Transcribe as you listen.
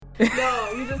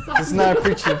No, you just It's not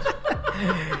preaching.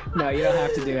 No, you don't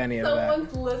have to do any of that.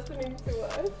 someone's listening to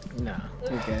us. No,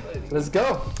 you're good. Let's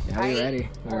go. Yeah, we ready.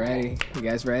 We're ready. You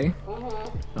guys ready?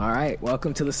 All right.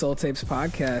 Welcome to the Soul Tapes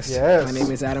podcast. Yes. My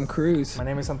name is Adam Cruz, My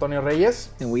name is Antonio Reyes.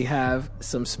 and we have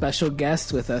some special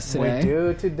guests with us today. We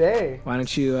do today. Why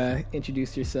don't you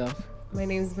introduce yourself? My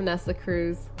name's Vanessa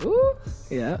Cruz. Ooh.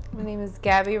 Yeah. My name is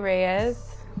Gabby Reyes,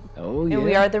 Oh, yeah. and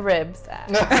we are the Ribs.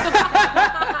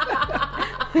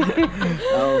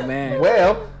 Oh, man.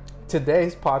 Well,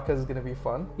 today's podcast is going to be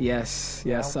fun. Yes.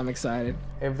 Yes. I'm excited.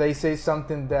 If they say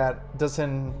something that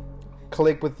doesn't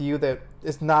click with you, that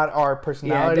it's not our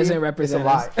personality, Yeah, it doesn't represent it's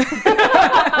a lie.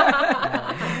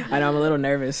 I know I'm a little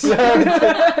nervous.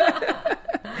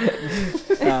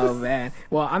 Oh, man.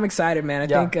 Well, I'm excited, man. I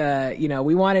think,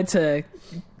 we wanted to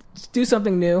do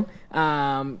something new,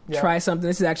 try something.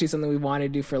 This is actually something we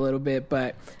wanted to do for a little bit,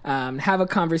 but have a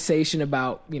conversation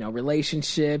about,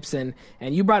 relationships. And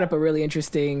you brought up a really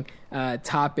interesting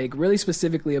topic, really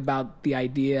specifically about the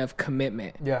idea of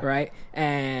commitment, right?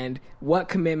 And what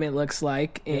commitment looks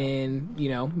like in,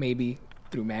 maybe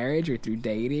through marriage or through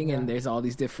dating. And there's all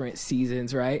these different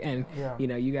seasons, right? And,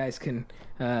 you guys can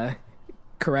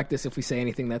correct us if we say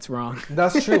anything that's wrong.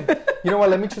 That's true. You know what?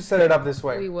 Let me just set it up this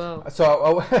way. We will.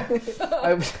 So,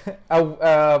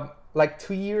 like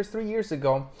 3 years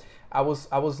ago, I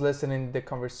was listening the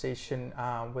conversation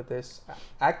with this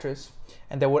actress,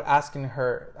 and they were asking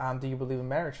her, "Do you believe in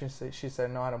marriage?" She said,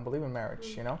 "No, I don't believe in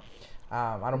marriage.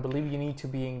 I don't believe you need to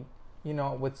be,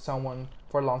 with someone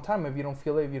for a long time. If you don't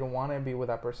feel it, if you don't want to be with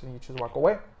that person, you just walk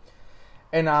away."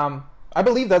 And I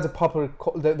believe that's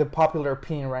the popular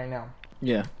opinion right now.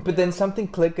 Yeah. But then something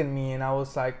clicked in me, and I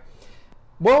was like,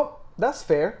 well, that's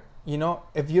fair.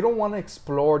 If you don't want to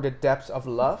explore the depths of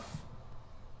love,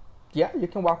 yeah, you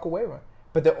can walk away with it.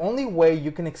 But the only way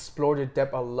you can explore the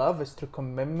depth of love is through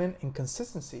commitment and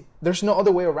consistency. There's no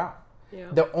other way around. Yeah.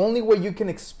 The only way you can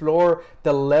explore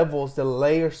the levels, the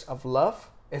layers of love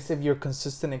is if you're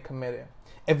consistent and committed.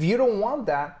 If you don't want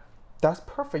that, that's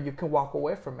perfect. You can walk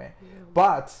away from it. Yeah.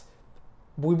 But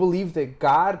we believe that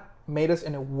God made us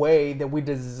in a way that we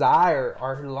desire,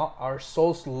 our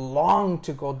souls long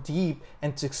to go deep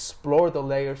and to explore the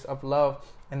layers of love,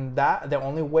 and that the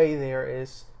only way there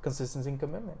is consistency and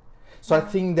commitment. So I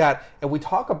think that if we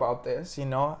talk about this,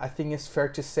 I think it's fair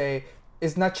to say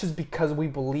it's not just because we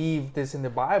believe this in the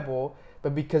Bible,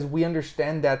 but because we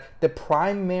understand that the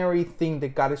primary thing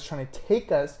that God is trying to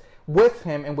take us with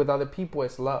Him and with other people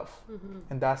is love,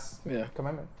 and that's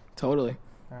commitment. Totally.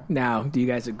 Yeah. Now, do you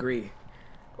guys agree?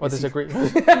 Or disagree?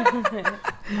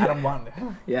 I don't want it.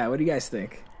 Yeah, what do you guys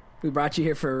think? We brought you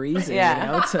here for a reason,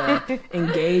 to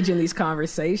engage in these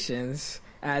conversations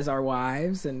as our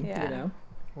wives, and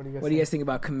What do you guys think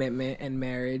about commitment and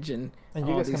marriage and you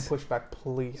all guys these... can push back,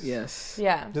 please. Yes.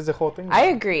 Yeah. This is the whole thing. I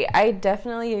agree. I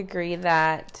definitely agree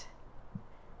that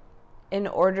in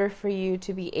order for you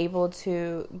to be able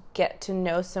to get to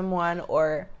know someone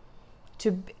or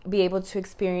to be able to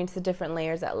experience the different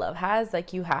layers that love has,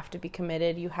 like, you have to be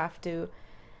committed. You have to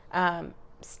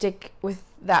stick with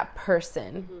that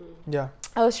person. Yeah.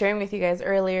 I was sharing with you guys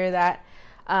earlier that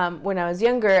when I was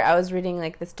younger, I was reading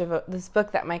like this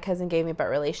book that my cousin gave me about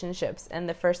relationships, and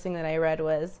the first thing that I read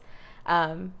was,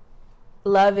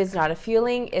 love is not a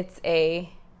feeling, it's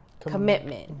a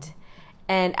commitment.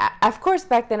 And of course,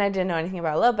 back then I didn't know anything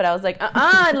about love, but I was like,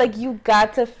 like, you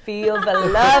got to feel the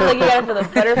love, like, you got to feel the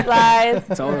butterflies.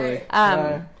 Totally.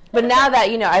 But now that,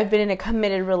 I've been in a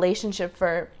committed relationship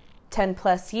for 10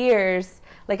 plus years,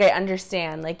 like, I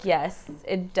understand, like, yes,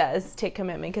 it does take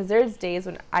commitment, because there's days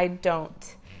when I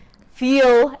don't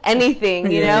feel anything,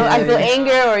 I feel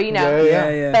anger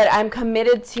or, but I'm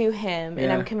committed to him,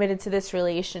 and I'm committed to this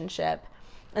relationship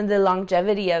and the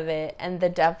longevity of it and the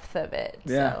depth of it.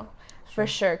 Yeah. So for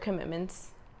sure, commitments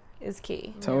is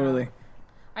key. Totally.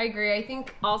 I agree. I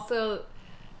think the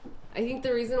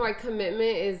reason why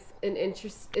commitment is an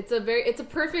interest, it's a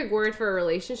perfect word for a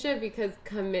relationship, because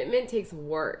commitment takes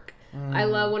work. I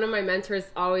love, one of my mentors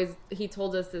he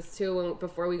told us this too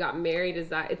before we got married, is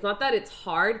that it's not that it's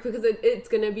hard, because it's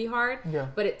going to be hard,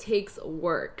 but it takes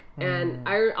work. And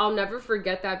I'll never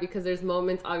forget that, because there's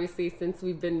moments, obviously, since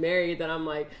we've been married, that I'm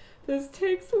like, this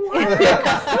takes work.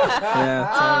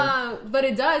 But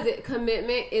it does.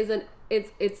 Commitment is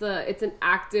it's an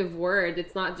active word.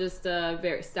 It's not just a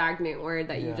very stagnant word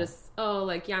that you just,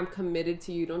 I'm committed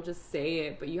to you. Don't just say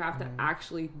it, but you have to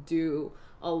actually do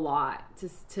a lot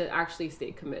to actually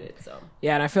stay committed. So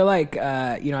yeah, and I feel like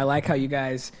I like how you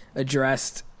guys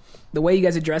addressed the way you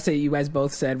guys addressed it. You guys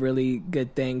both said really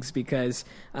good things, because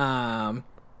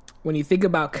when you think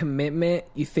about commitment,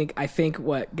 I think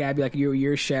what Gabby, like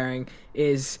you're sharing,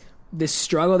 is this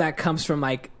struggle that comes from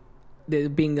like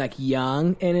being like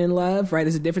young and in love, right?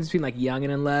 There's a difference between like young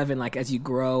and in love and like as you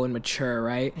grow and mature,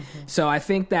 right? So I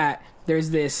think that there's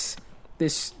this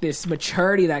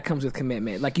maturity that comes with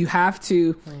commitment. Like you have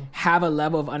to have a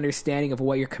level of understanding of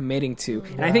what you're committing to.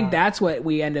 And I think that's what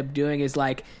we end up doing is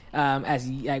like, as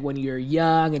like when you're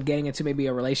young and getting into maybe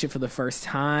a relationship for the first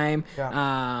time,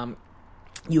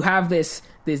 you have this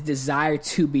desire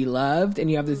to be loved, and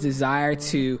you have this desire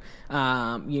to,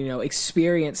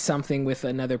 experience something with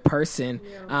another person.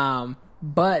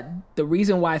 But the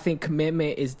reason why I think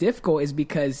commitment is difficult is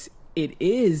because it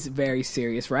is very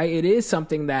serious, right? It is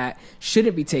something that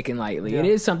shouldn't be taken lightly. It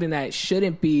is something that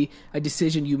shouldn't be a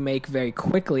decision you make very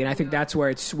quickly. And I think that's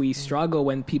where we struggle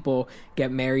when people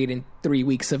get married in 3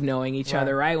 weeks of knowing each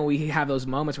other, right? When we have those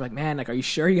moments, we're like, man, like, are you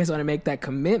sure you guys want to make that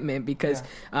commitment? Because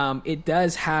it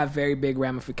does have very big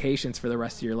ramifications for the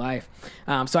rest of your life.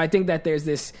 So I think that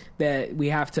there's that we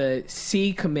have to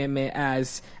see commitment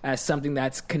as something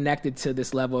that's connected to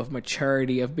this level of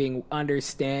maturity, of being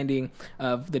understanding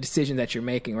of the decision that you're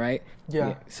making, right?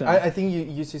 So I think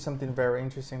you see something very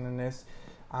interesting in this.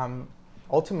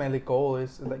 Ultimately, goal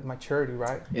is like maturity,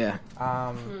 right?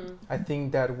 I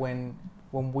think that when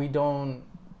we don't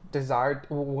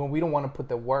when we don't want to put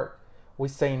the work, we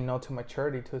say no to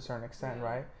maturity to a certain extent,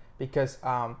 right? Because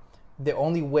the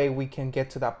only way we can get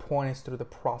to that point is through the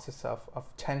process of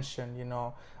tension,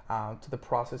 to the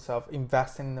process of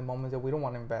investing in the moments that we don't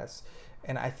want to invest.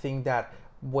 And I think that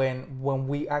when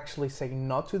we actually say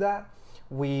no to that,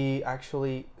 we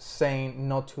actually saying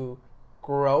no to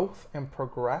growth and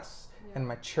progress and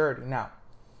maturity. Now,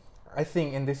 I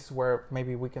think, and this is where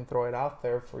maybe we can throw it out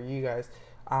there for you guys,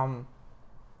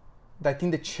 I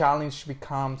think the challenge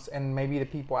becomes, and maybe the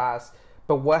people ask,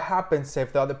 but what happens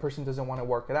if the other person doesn't want to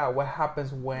work it out? What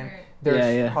happens when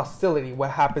there's hostility?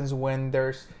 What happens when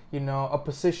there's,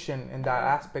 opposition in that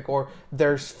aspect, or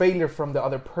there's failure from the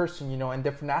other person, in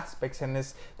different aspects, and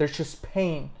there's just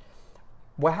pain?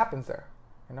 What happens there?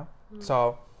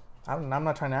 So I'm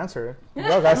not trying to answer it. You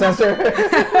guys answer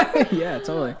it. Yeah,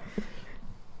 totally.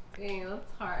 Dang,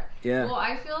 that's hard. Yeah. Well,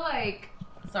 I feel like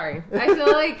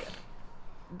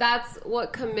that's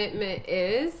what commitment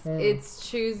is. It's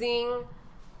choosing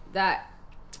that.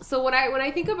 So when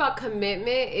I think about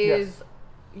commitment is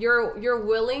you're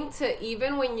willing to,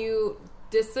 even when you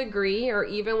disagree, or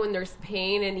even when there's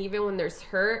pain, and even when there's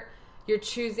hurt, you're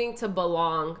choosing to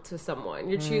belong to someone.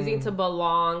 You're choosing to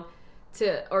belong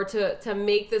to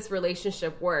make this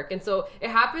relationship work. And so it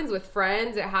happens with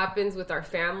friends, it happens with our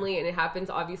family, and it happens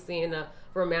obviously in a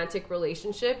romantic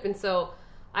relationship. And so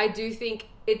I do think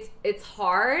it's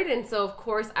hard. And so of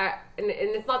course and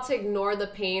it's not to ignore the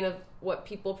pain of what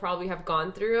people probably have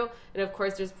gone through. And of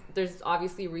course there's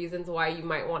obviously reasons why you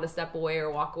might want to step away or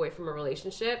walk away from a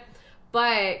relationship.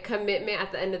 But commitment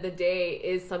at the end of the day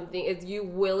is you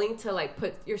willing to like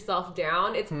put yourself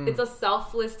down. It's a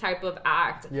selfless type of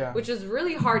act, which is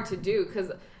really hard to do,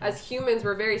 because as humans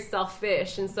we're very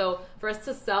selfish. And so for us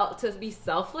to be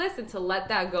selfless and to let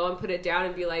that go and put it down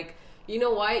and be like, you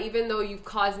know what, even though you've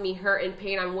caused me hurt and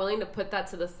pain, I'm willing to put that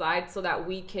to the side so that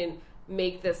we can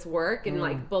make this work and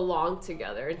like belong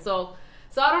together. And so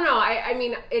I don't know. I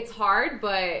mean, it's hard,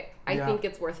 but I think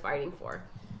it's worth fighting for.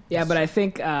 Yeah, but I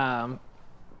think,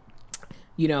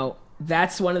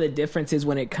 that's one of the differences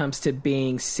when it comes to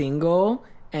being single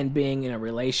and being in a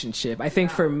relationship. I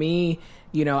think for me,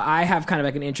 I have kind of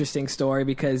like an interesting story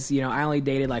because, I only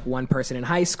dated like one person in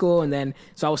high school, and then,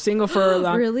 so I was single for a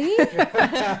long Really?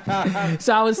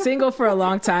 So I was single for a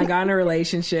long time, got in a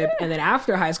relationship, and then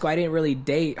after high school, I didn't really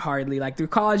date hardly. Like through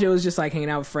college, it was just like hanging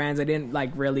out with friends. I didn't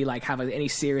like really like have any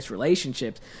serious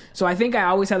relationships. So I think I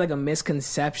always had like a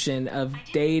misconception of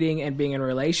dating and being in a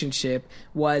relationship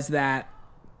was that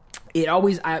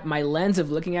my lens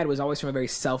of looking at it was always from a very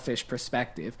selfish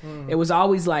perspective. It was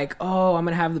always like, oh, I'm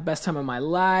gonna have the best time of my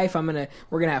life.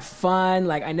 We're gonna have fun.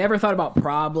 Like I never thought about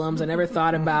problems. I never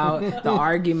thought about the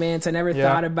arguments. I never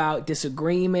thought about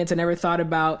disagreements. I never thought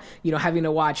about having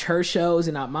to watch her shows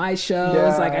and not my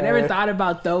shows. Like I never thought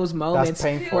about those moments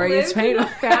where it's painful.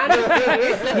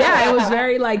 Yeah, it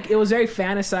was very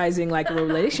fantasizing like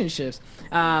relationships.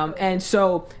 And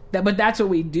so. But that's what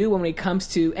we do when it comes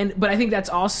to, but I think that's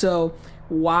also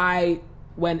why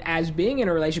as being in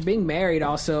a relationship, being married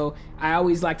also, I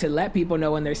always like to let people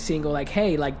know when they're single, like,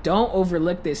 hey, like don't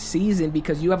overlook this season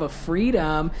because you have a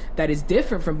freedom that is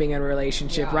different from being in a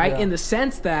relationship, right? In the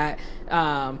sense that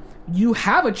you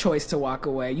have a choice to walk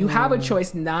away. You have a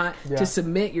choice not to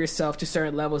submit yourself to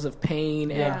certain levels of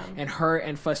pain and hurt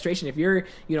and frustration. If you're,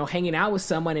 hanging out with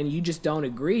someone and you just don't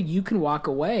agree, you can walk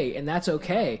away, and that's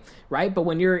okay, right? But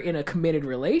when you're in a committed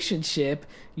relationship,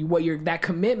 that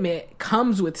commitment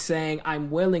comes with saying,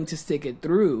 I'm willing to stick it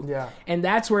through. Yeah. And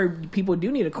that's where people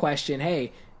do need to question,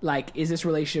 hey, like, is this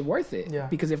relationship worth it? Yeah.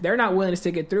 Because if they're not willing to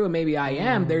stick it through, and maybe I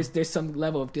am, there's some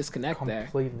level of disconnect there,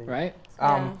 right?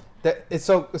 It's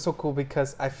so cool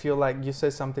because I feel like you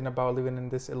said something about living in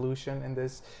this illusion, in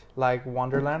this like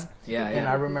wonderland. And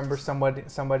I remember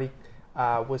somebody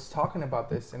was talking about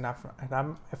this, and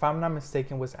if I'm not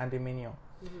mistaken, was Andy Mineo,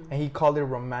 and he called it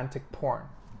romantic porn.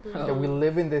 That we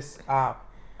live in this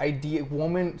idea.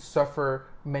 Women suffer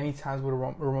many times with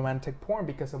romantic porn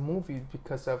because of movies,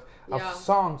 because of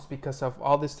songs, because of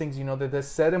all these things. That they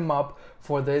set them up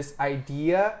for this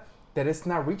idea that it's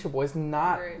not reachable. It's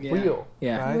not real.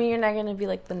 Yeah. Right? I mean, you're not gonna be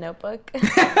like The Notebook. You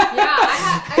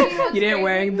didn't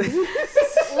wearing the.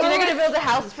 You're not gonna build a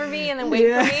house for me and then wait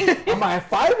for me. I might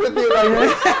fight with you. Like, what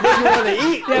do you want to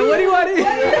eat? Yeah. What do you want to eat?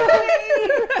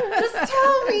 Just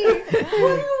tell me.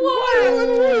 What do you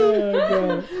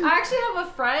want? I actually have a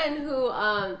friend who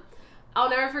I'll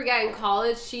never forget. In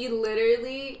college, she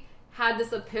literally had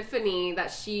this epiphany that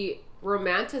she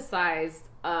romanticized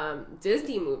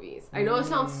Disney movies. I know it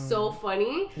sounds so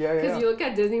funny because you look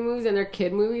at Disney movies and they're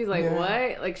kid movies, like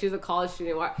what? Like she's a college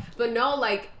student, but no,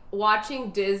 like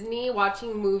watching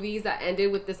movies that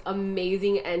ended with this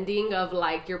amazing ending of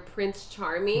like your Prince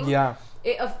Charming. Yeah,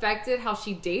 it affected how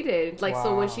she dated. Like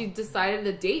so when she decided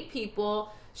to date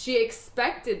people, she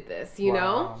expected this, you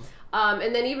know.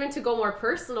 And then even to go more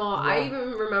personal, I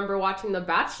even remember watching The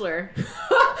Bachelor.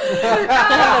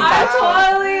 I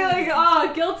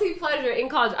totally guilty pleasure in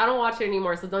college. I don't watch it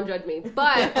anymore, so don't judge me.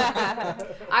 But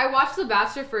I watched The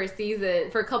Bachelor for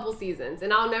a couple seasons,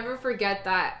 and I'll never forget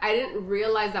that. I didn't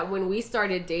realize that when we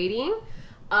started dating,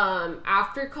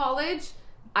 after college,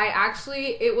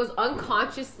 it was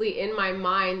unconsciously in my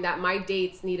mind that my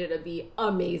dates needed to be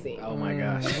amazing. Oh my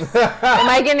gosh. Am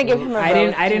I going to give him a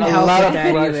vote? I didn't help with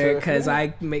that either because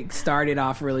I started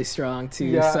off really strong too.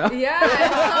 Yeah. So.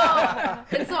 Yeah.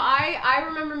 And so I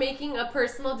remember making a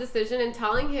personal decision and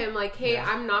telling him like, hey,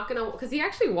 I'm not going to, because he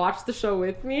actually watched the show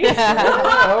with me. All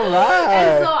right.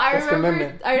 And so I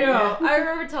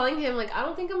remember telling him like, I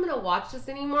don't think I'm going to watch this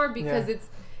anymore because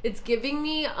it's giving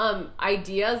me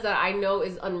ideas that I know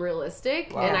is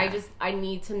unrealistic, and I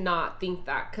need to not think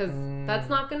that because that's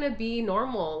not gonna be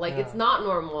normal. Like it's not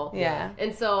normal. Yeah.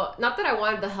 And so, not that I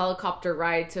wanted the helicopter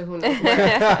ride to who knows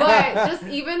where, but just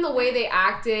even the way they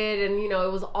acted, and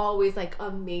it was always like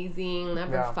amazing,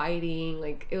 never fighting.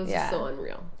 Like it was just so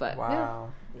unreal. But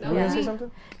You want to say something?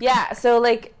 Yeah. So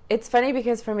like it's funny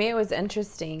because for me it was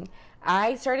interesting.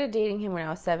 I started dating him when I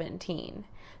was 17.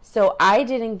 So I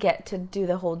didn't get to do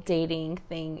the whole dating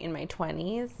thing in my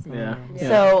 20s. Yeah.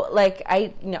 So like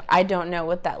I don't know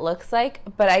what that looks like,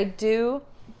 but I do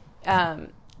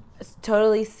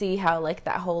totally see how like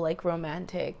that whole like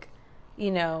romantic,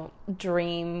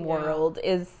 dream world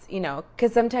is,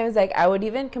 cuz sometimes like I would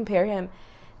even compare him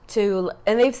to,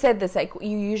 and they've said this, like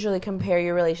you usually compare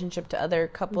your relationship to other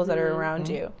couples that are around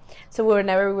you. So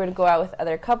whenever we would go out with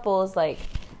other couples, like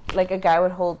a guy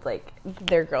would hold like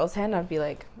their girl's hand, I'd be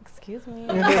like, excuse me.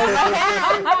 So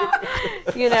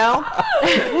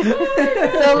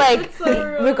like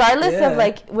regardless of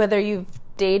like whether you've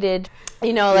dated,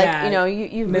 you've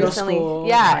middle recently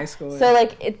school, high school. So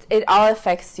like it all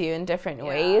affects you in different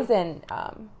ways, and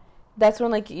that's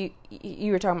when like you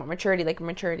were talking about maturity. Like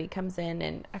maturity comes in,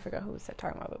 and I forgot who was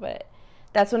talking about it, but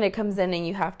that's when it comes in, and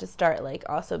you have to start like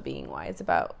also being wise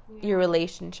about your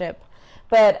relationship.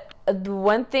 But the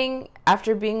one thing,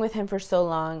 after being with him for so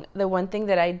long, the one thing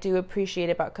that I do appreciate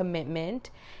about commitment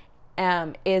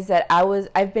is that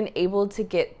I've been able to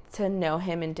get to know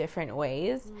him in different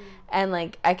ways. And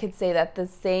like I could say that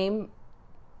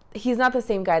he's not the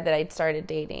same guy that I started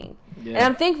dating. Yeah. And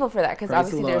I'm thankful for that because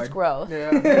obviously there's growth.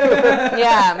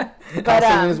 Yeah. But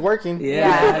is working.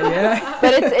 Yeah.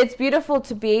 But it's beautiful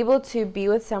to be able to be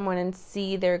with someone and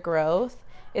see their growth.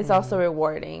 It's also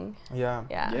rewarding. Yeah.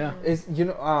 It's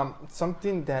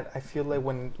something that I feel like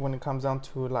when it comes down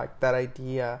to like that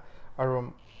idea,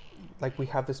 or like we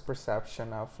have this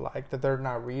perception of like that they're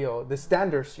not real. The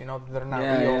standards, they're not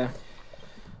real. Yeah.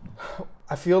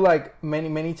 I feel like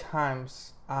many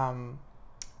times,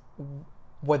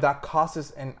 what that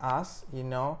causes in us,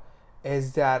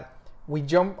 is that we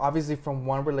jump obviously from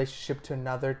one relationship to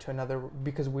another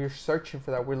because we're searching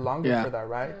for that, we're longing for that,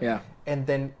 right? Yeah. And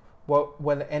then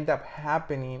what end up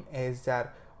happening is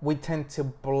that we tend to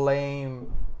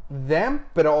blame them,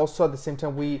 but also at the same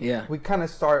time we kind of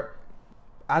start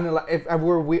analyze. If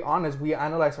we're honest, we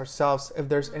analyze ourselves if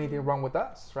there's anything wrong with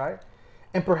us, right?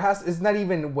 And perhaps it's not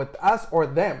even with us or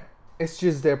them. It's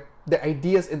just the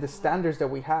ideas and the standards that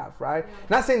we have, right?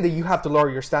 Not saying that you have to lower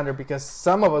your standard, because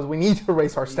some of us, we need to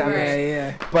raise our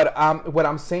standards. But what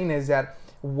I'm saying is that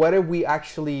what if we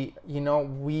actually,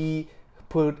 we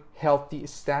put healthy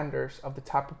standards of the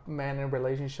type of men and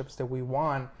relationships that we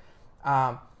want,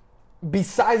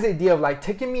 besides the idea of like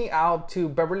taking me out to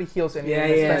Beverly Hills and an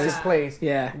expensive place.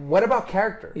 What about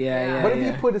character? What if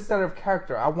you put a standard of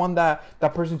character? I want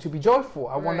that person to be joyful.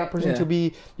 I want that person to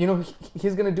be,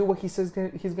 he's gonna do what he says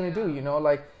he's gonna do.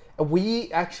 Like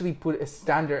we actually put a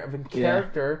standard of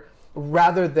character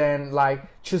rather than like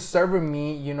just serving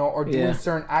me, or doing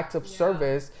certain acts of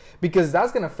service, because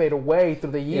that's gonna fade away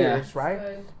through the years, right?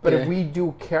 But if we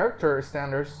do character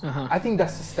standards, I think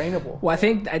that's sustainable. Well, I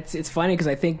think it's funny because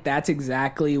I think that's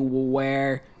exactly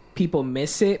where people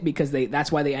miss it, because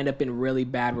that's why they end up in really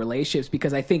bad relationships,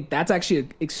 because I think that's actually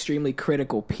an extremely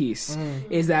critical piece,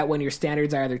 is that when your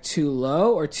standards are either too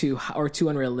low or too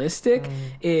unrealistic,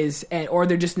 or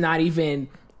they're just not even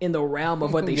in the realm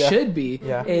of what they should be,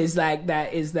 is that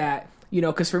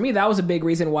because for me, that was a big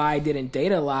reason why I didn't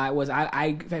date a lot, was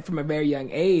I from a very young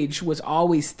age was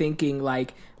always thinking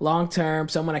like long term,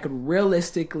 someone I could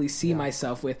realistically see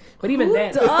myself with. But even Who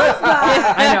then, does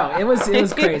that? I know it was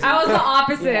crazy. I was the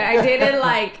opposite. I dated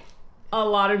like a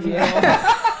lot of people. But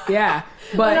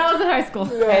when I was in high school.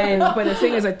 But the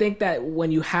thing is, I think that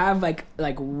when you have like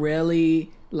really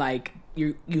like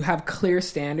you have clear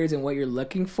standards in what you're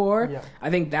looking for, I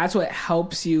think that's what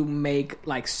helps you make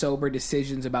like sober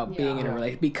decisions about being in a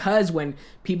relationship. Because when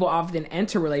people often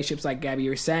enter relationships, like Gabby,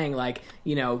 you were saying, like,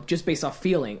 just based off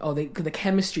feeling, the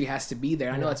chemistry has to be there.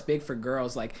 And I know that's big for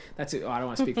girls. Like I don't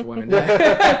want to speak for women.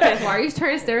 Why are you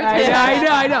trying to stereotype?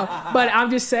 I know. But I'm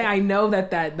just saying, I know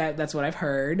that's what I've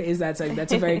heard, is that's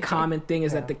a very common thing,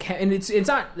 is that and it's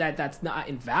not that that's not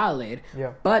invalid,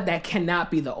 but that cannot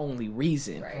be the only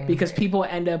reason, because people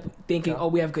end up thinking,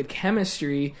 we have good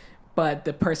chemistry, but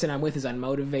the person I'm with is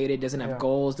unmotivated, doesn't have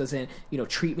goals, doesn't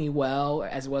treat me well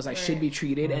as I should be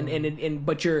treated, and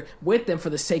but you're with them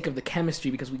for the sake of the chemistry,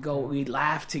 because we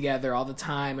laugh together all the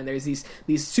time, and there's these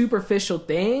superficial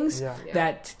things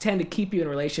that tend to keep you in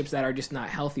relationships that are just not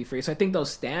healthy for you. So I think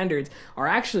those standards are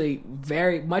actually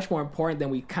very much more important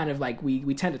than we kind of like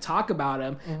we tend to talk about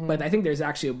them, but I think there's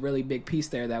actually a really big piece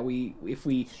there that if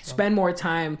we spend more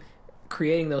time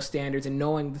creating those standards and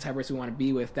knowing the type of person we want to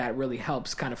be with, that really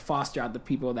helps kind of foster out the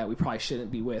people that we probably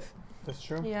shouldn't be with. That's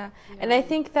true. And I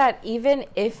think that even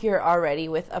if you're already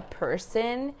with a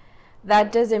person,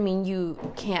 that doesn't mean you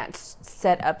can't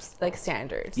set up like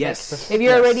standards. Yes. Like, if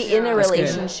you're already in a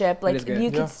relationship, like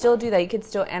you could still do that. You could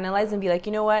still analyze and be like,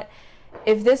 you know what,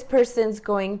 if this person's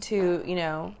going to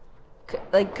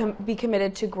be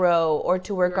committed to grow or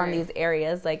to work on these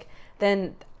areas, like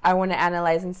then I want to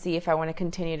analyze and see if I want to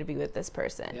continue to be with this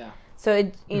person. So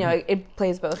it it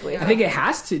plays both ways. I think it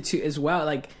has to as well,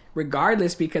 like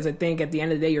regardless, because I think at the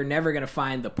end of the day, you're never going to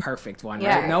find the perfect one,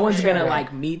 right? No one's going to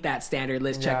like meet that standard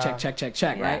list,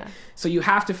 check, right? So you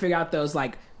have to figure out those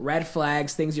like red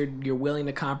flags, things you're willing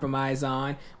to compromise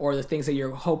on, or the things that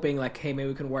you're hoping like, hey, maybe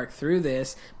we can work through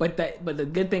this. But the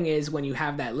good thing is when you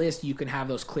have that list, you can have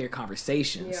those clear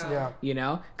conversations,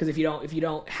 because if you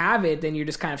don't have it, then you're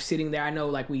just kind of sitting there. I know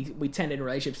like we tend in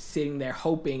relationships sitting there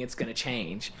hoping it's going to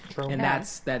change. And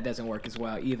that doesn't work as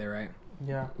well either, right?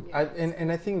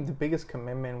 And I think the biggest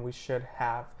commitment we should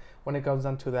have when it comes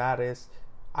down to that is,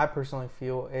 I personally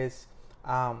feel, is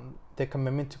the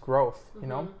commitment to growth.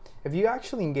 If you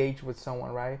actually engage with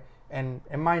someone, right, and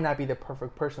it might not be the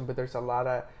perfect person, but there's a lot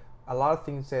of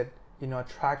things that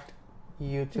attract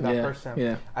you to that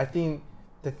person. I think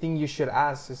the thing you should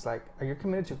ask is like, are you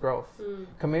committed to growth?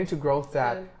 Committed to growth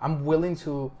that I'm willing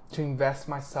to invest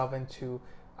myself into.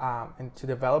 And to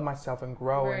develop myself and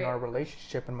grow in our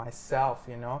relationship and myself,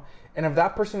 And if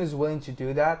that person is willing to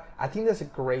do that, I think that's a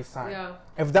great sign.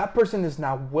 If that person is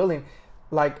not willing,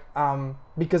 like,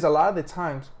 because a lot of the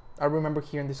times, I remember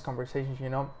hearing these conversations,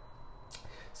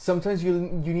 sometimes you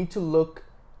need to look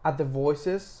at the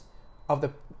voices of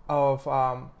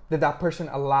that person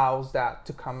allows that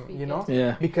to come,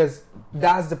 because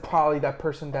that's probably that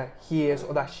person that he is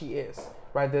or that she is.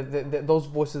 Right, those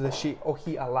voices that she or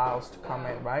he allows to come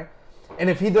in, right? And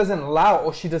if he doesn't allow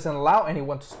or she doesn't allow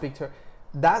anyone to speak to her,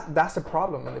 that's a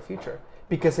problem in the future.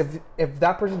 Because if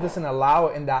that person doesn't allow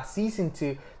in that season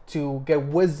to get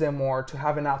wisdom or to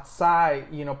have an outside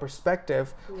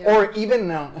perspective, or even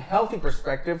a healthy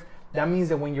perspective, that means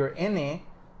that when you're in it,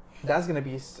 that's gonna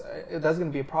be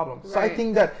a problem. So I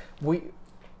think that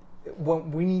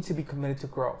when we need to be committed to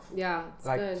growth. Yeah, it's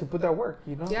like good. To put that work,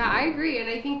 you know. Yeah, I agree, and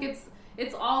I think it's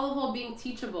all the whole being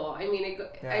teachable. I mean,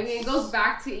 it goes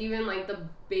back to even like the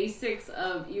basics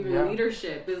of even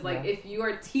leadership. Is like if you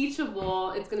are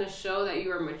teachable, it's going to show that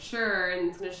you are mature, and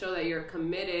it's going to show that you're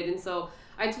committed. And so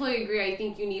I totally agree. I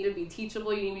think you need to be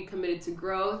teachable. You need to be committed to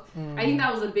growth. I think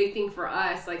that was a big thing for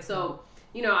us. Like so.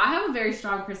 You know, I have a very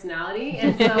strong personality,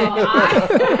 and so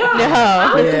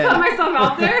I like to put myself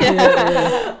out there.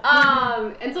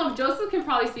 And so Joseph can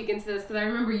probably speak into this, because I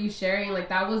remember you sharing, like,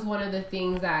 that was one of the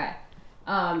things that,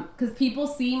 because people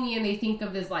see me and they think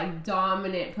of this, like,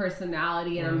 dominant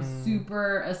personality, and I'm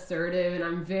super assertive, and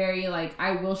I'm very, like,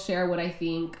 I will share what I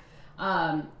think,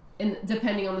 and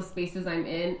depending on the spaces I'm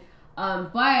in.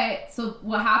 But so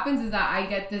what happens is that I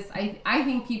get this, I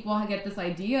think people get this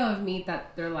idea of me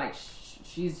that they're like,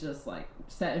 she's just like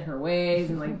set in her ways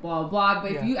and like blah blah.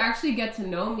 But if you actually get to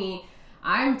know me,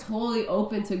 I'm totally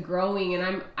open to growing,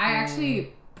 and I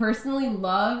actually personally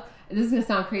love. This is gonna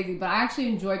sound crazy, but I actually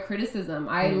enjoy criticism.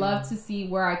 I love to see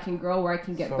where I can grow, where I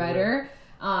can get better.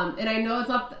 And I know it's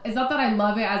not that I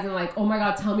love it as in like, oh my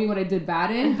god, tell me what I did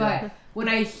bad in, but when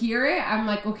I hear it, I'm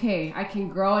like, okay, I can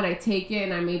grow, and I take it,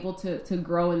 and I'm able to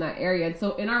grow in that area. And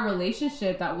so in our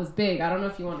relationship, that was big. I don't know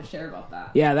if you want to share about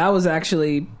that. Yeah, that was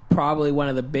actually probably one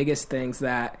of the biggest things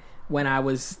that when I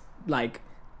was like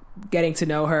getting to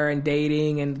know her and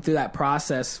dating and through that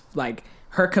process, like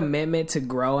her commitment to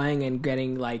growing and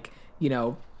getting like, you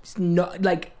know,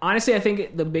 like honestly, I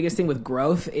think the biggest thing with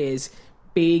growth is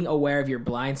being aware of your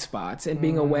blind spots and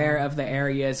being aware of the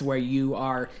areas where you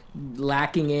are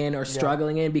lacking in or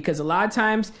struggling in, because a lot of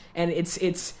times, and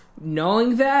it's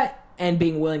knowing that and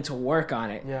being willing to work on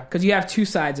it. Because you have two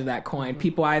sides of that coin.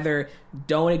 People either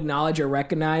don't acknowledge or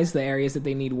recognize the areas that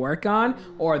they need work on,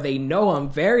 or they know them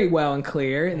very well and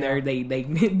clear, and they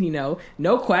you know,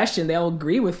 no question, they'll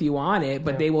agree with you on it,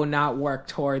 but they will not work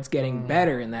towards getting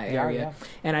better in that area.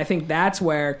 And I think that's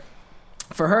where,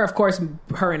 for her, of course,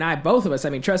 her and I, both of us, I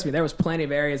mean, trust me, there was plenty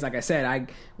of areas, like I said, I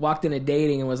walked into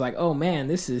dating and was like, oh man,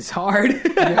 this is hard.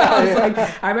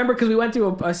 I remember because we went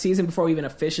through a season before we even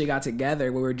officially got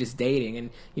together where we were just dating, and,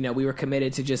 you know, we were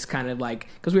committed to just kind of like,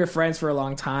 because we were friends for a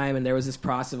long time, and there was this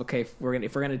process of, okay, if we're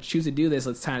gonna choose to do this,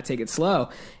 let's kind of take it slow.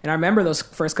 And I remember those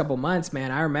first couple months,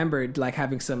 man, I remembered like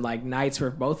having some like nights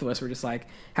where both of us were just like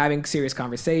having serious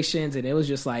conversations, and it was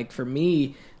just like, for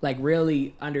me, like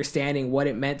really understanding what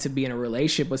it meant to be in a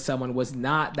relationship with someone was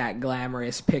not that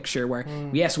glamorous picture where,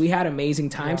 yes, we had amazing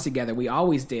times together. We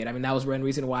always did. I mean, that was one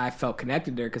reason why I felt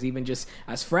connected to her, because even just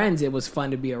as friends, it was fun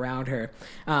to be around her.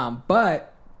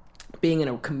 But being in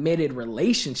a committed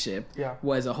relationship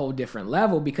was a whole different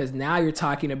level, because now you're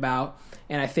talking about,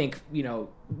 and I think, you know,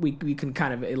 we can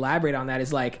kind of elaborate on that,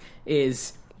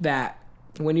 is that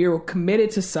when you're committed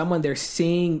to someone, they're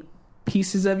seeing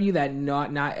pieces of you that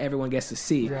not everyone gets to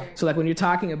see. So like when you're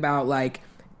talking about like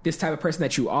this type of person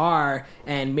that you are,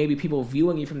 and maybe people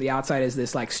viewing you from the outside as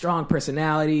this like strong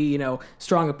personality, you know,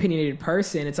 strong opinionated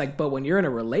person, it's like, but when you're in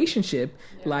a relationship,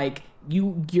 like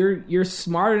you're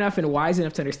smart enough and wise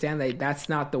enough to understand that that's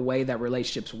not the way that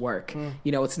relationships work.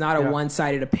 You know, it's not a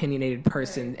one-sided opinionated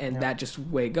person and that just the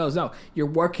way it goes. No, you're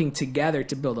working together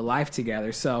to build a life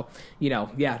together. So, you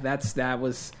know, that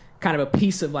was kind of a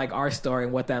piece of like our story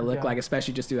and what that looked like,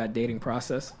 especially just through that dating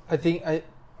process. I think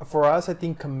for us, I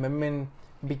think commitment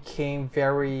became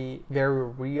very, very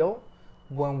real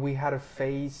when we had to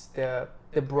face the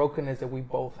brokenness that we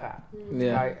both had.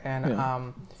 Right?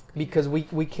 And because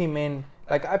we came in,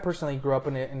 like I personally grew up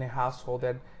in a household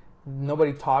that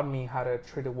nobody taught me how to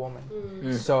treat a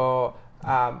woman. So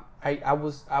I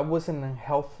was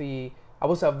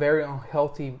a very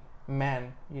unhealthy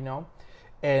man, you know.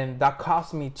 And that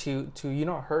caused me to you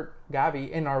know, hurt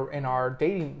Gabby in our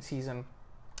dating season.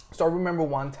 So I remember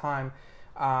one time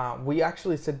we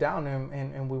actually sat down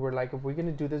and we were like, if we're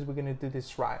gonna do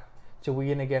this right. So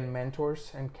we're gonna get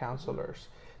mentors and counselors.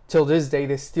 Till this day,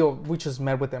 we just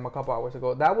met with them a couple hours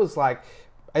ago. That was like,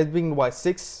 it's been what,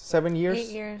 6-7 years? 8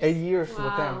 years. 8 years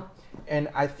with them. And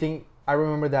I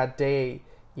remember that day,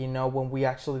 you know, when we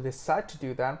actually decided to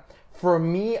do that. For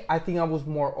me, I think I was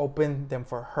more open than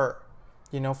for her.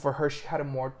 You know, for her, she had a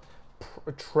more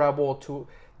trouble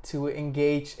to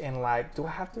engage in, like, do I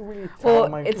have to really tell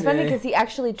my it's funny because he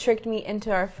actually tricked me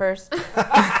into our first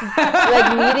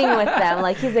like meeting with them.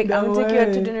 Like, he's like, I'm gonna take you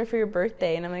out to dinner for your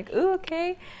birthday, and I'm like, ooh,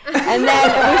 okay. And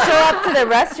then we show up to the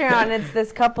restaurant, and it's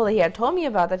this couple that he had told me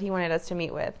about that he wanted us to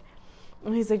meet with.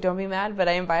 And he's like, don't be mad, but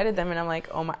I invited them, and I'm like,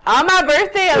 on my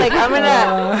birthday, I'm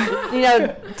gonna, you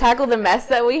know, tackle the mess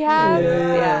that we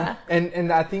have.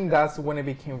 And I think that's when it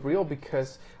became real,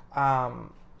 because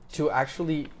to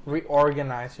actually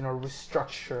reorganize,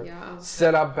 restructure,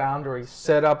 set up boundaries,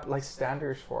 set up like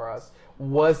standards for us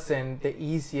wasn't the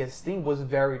easiest thing. Was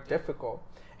very difficult.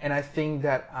 And I think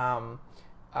that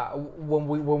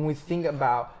when we think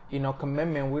about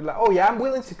commitment, we're like, oh yeah, I'm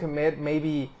willing to commit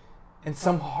maybe in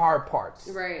some hard parts,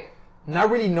 right?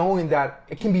 Not really knowing that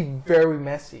it can be very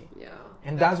messy. Yeah.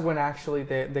 And that's when actually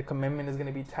the commitment is going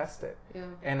to be tested. Yeah.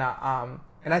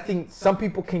 And I think some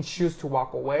people can choose to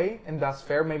walk away, and that's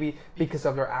fair, maybe because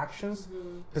of their actions.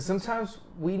 Mm-hmm. But sometimes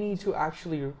we need to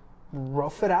actually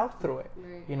rough it out through it,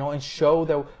 right. and show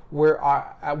that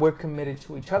we're committed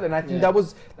to each other. And I think that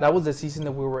was the season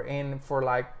that we were in for,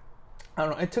 like, I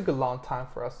don't know. It took a long time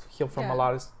for us to heal from a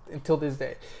lot until this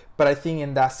day. But I think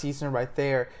in that season right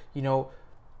there,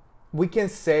 we can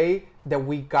say that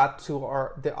we got to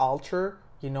the altar,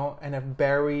 in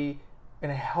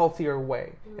a healthier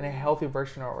way, in a healthy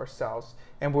version of ourselves,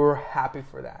 and we were happy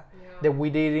for that. Yeah. That we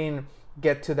didn't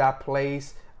get to that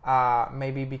place,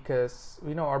 maybe because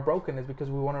our brokenness, because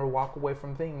we wanted to walk away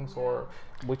from things, or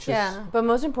which is But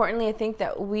most importantly, I think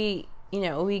that we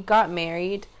got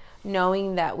married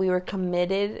knowing that we were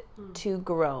committed to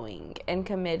growing and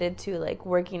committed to like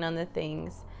working on the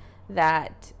things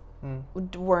that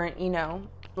weren't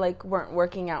weren't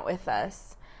working out with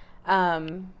us.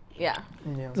 So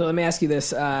let me ask you this.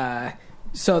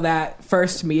 So that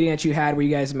first meeting that you had, were you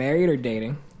guys married or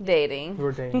dating? Dating. We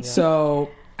were dating, yeah. So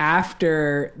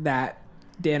after that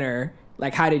dinner,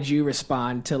 like, how did you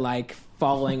respond to like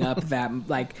following up that,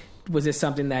 like, was it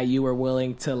something that you were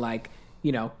willing to like,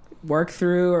 work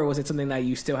through, or was it something that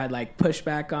you still had like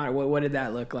pushback on, or what did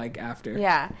that look like after?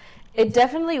 Yeah, it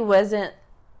definitely wasn't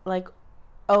like,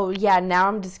 oh yeah, now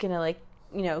I'm just gonna like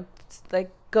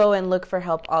go and look for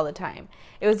help all the time.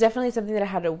 It was definitely something that I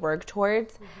had to work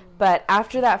towards. But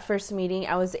after that first meeting,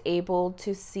 I was able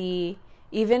to see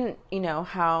even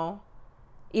how,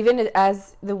 even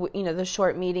as the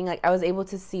short meeting, like I was able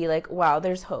to see like, wow,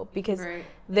 there's hope, because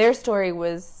their story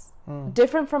was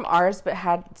different from ours but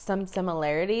had some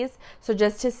similarities. So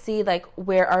just to see like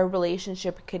where our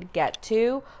relationship could get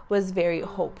to was very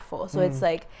hopeful. So it's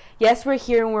like, yes, we're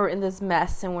here and we're in this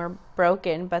mess and we're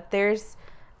broken, but there's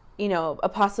a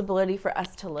possibility for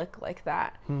us to look like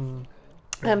that.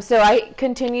 So I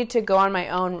continued to go on my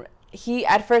own. He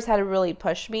at first had to really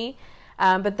push me,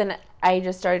 but then I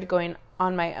just started going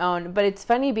on my own. But it's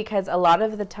funny because a lot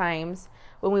of the times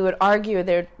when we would argue,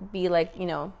 there'd be like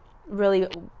really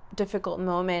difficult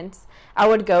moments. I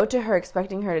would go to her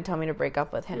expecting her to tell me to break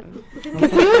up with him. Because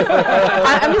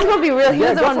I'm just gonna be real, he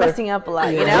was the one messing up a lot,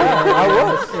 I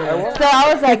was. So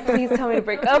I was like, please tell me to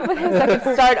break up with him so I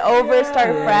could start over,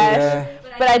 start fresh.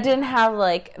 But I didn't have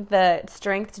like the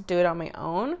strength to do it on my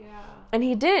own. And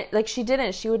he didn't, like she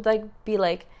didn't. She would like be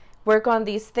like, work on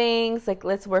these things, like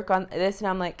let's work on this, and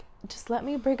I'm like, just let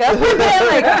me break up with him.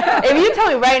 Like, if you tell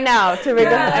me right now to break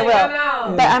up, I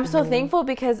will. But I'm so thankful,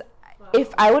 because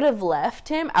if I would have left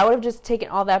him, I would have just taken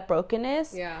all that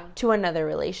brokenness to another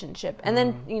relationship. And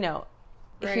then,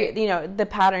 the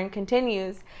pattern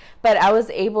continues. But I was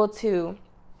able to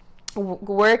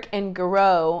work and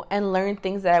grow and learn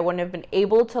things that I wouldn't have been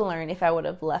able to learn if I would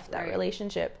have left that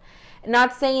relationship.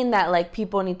 Not saying that, like,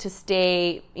 people need to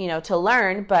stay, to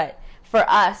learn, but for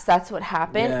us, that's what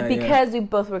happened. Because we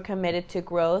both were committed to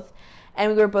growth,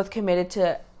 and we were both committed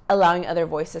to allowing other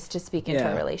voices to speak into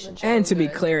our relationship. And to be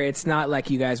clear, it's not like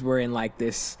you guys were in like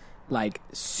this like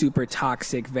super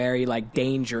toxic, very like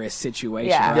dangerous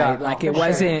situation, right? Like it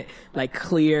wasn't like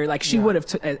clear, like she would have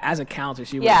as a counselor,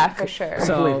 she would for sure.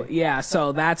 So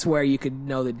so that's where you could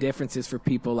know the differences for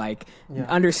people, like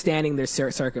understanding their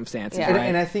circumstances, right?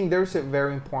 And I think there's a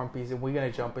very important piece, and we're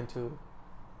gonna jump into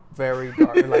very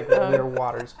dark, like weird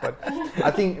waters, but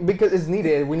I think because it's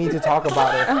needed, we need to talk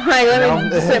about it. Like,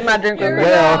 let me sip my drink.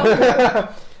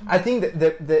 Well, I think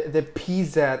that the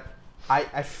piece that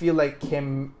I feel like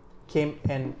came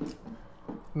and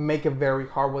make it very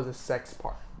hard was the sex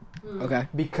part. Okay.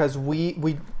 Because we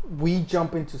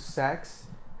jump into sex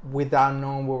without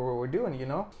knowing what we were doing,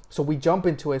 So we jump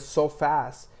into it so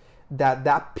fast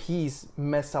that piece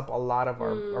messed up a lot of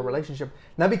our relationship.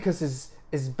 Not because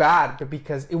it's bad, but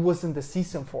because it wasn't the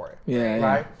season for it.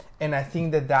 Right? And I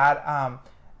think that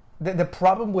the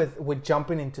problem with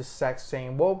jumping into sex,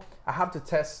 saying, well, I have to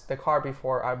test the car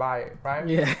before I buy it, right?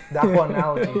 Yeah. That whole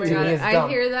analogy to me is dumb. I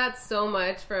hear that so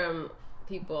much from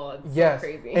people. It's so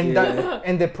crazy. And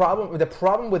and the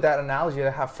problem with that analogy that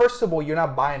I have, first of all, you're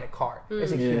not buying a car.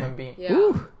 It's a human being.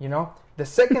 The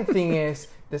second thing is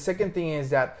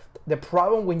that the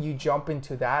problem when you jump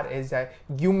into that is that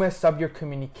you mess up your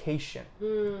communication.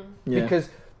 Because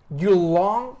you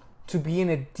long to be in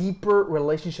a deeper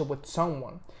relationship with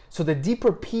someone. So the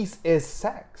deeper piece is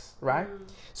sex, right?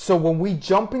 So when we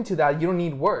jump into that, you don't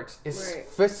need words. It's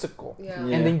physical.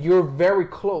 And then you're very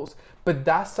close. But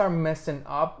that starts messing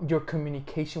up your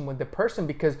communication with the person,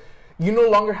 because you no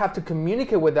longer have to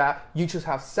communicate with that. You just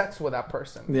have sex with that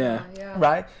person.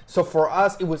 Right? So for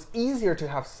us, it was easier to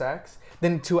have sex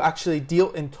than to actually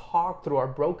deal and talk through our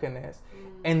brokenness.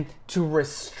 And to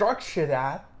restructure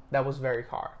that was very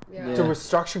hard. To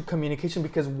restructure communication,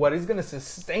 because what is going to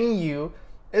sustain you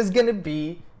is going to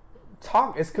be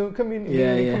talk. It's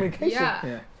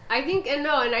communication. I think and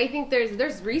I think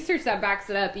there's research that backs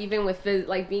it up, even with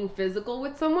like being physical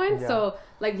with someone. So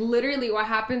like literally what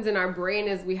happens in our brain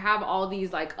is we have all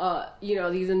these like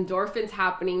these endorphins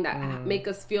happening that make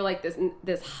us feel like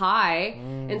this high.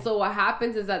 And so what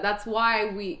happens is that's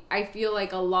why I feel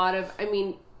like a lot of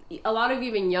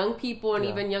even young people and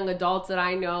even young adults that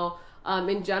I know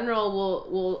in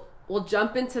general will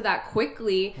jump into that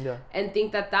quickly and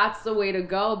think that that's the way to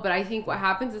go. But I think what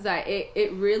happens is that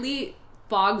it really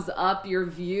fogs up your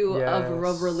view of a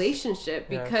relationship,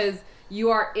 because you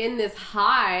are in this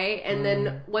high, and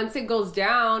then once it goes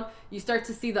down, you start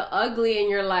to see the ugly, and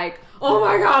you're like, oh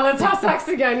my God, let's have sex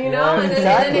again, and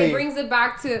then it brings it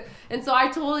back to, and so I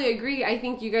totally agree. I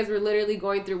think you guys were literally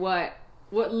going through what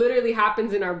literally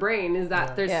happens in our brain is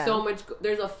that there's so much,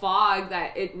 there's a fog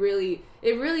that it really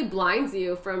blinds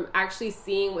you from actually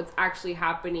seeing what's actually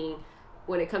happening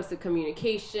when it comes to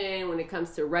communication, when it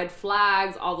comes to red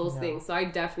flags, all those things. So I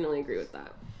definitely agree with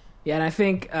that. Yeah, and I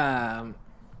think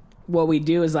what we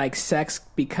do is like sex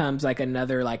becomes like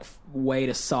another like way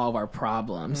to solve our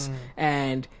problems.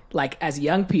 And like as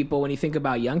young people, when you think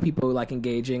about young people like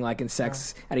engaging like in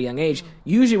sex at a young age,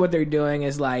 usually what they're doing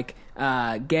is like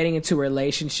getting into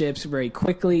relationships very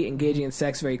quickly, engaging in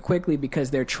sex very quickly, because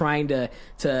they're trying to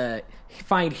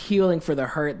find healing for the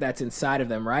hurt that's inside of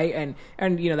them, right? And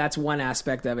that's one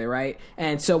aspect of it, right?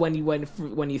 And so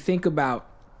when you think about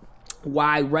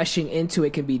why rushing into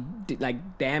it can be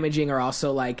like damaging or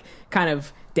also like kind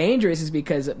of dangerous, is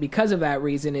because of that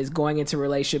reason, is going into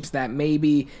relationships that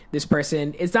maybe this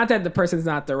person, it's not that the person's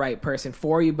not the right person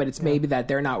for you, but it's maybe that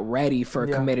they're not ready for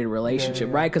a committed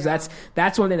relationship, right? Because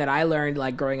that's one thing that I learned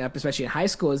like growing up, especially in high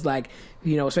school, is like,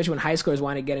 especially when high schoolers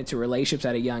want to get into relationships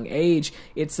at a young age,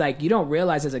 it's like you don't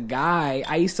realize as a guy,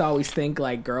 I used to always think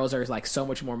like girls are like so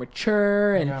much more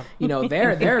mature, and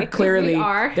they're clearly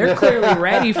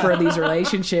ready for these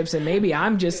relationships, and maybe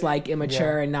I'm just like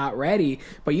immature and not ready.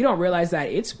 But you don't realize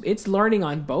that it's learning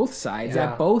on both sides,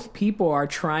 that both people are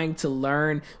trying to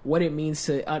learn what it means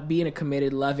to be in a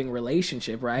committed, loving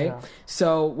relationship, right?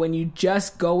 So when you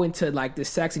just go into like the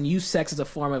sex and use sex as a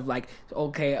form of like,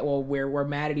 okay, well we're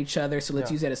mad at each other, so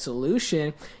let's use that as a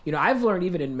solution. I've learned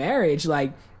even in marriage,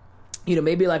 like,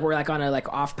 maybe like we're like on a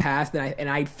like off path, and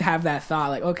I have that thought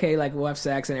like, okay, like we'll have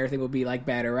sex and everything will be like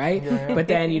better, right? But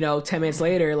then 10 minutes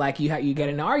later, like you get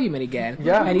in an argument again,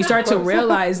 and you start to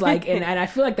realize like, and I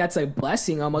feel like that's a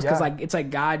blessing almost, because like it's like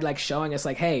God like showing us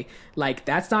like, hey, like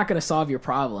that's not going to solve your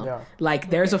problem. Like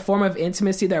there's a form of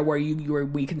intimacy there where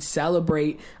we can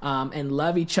celebrate and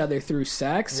love each other through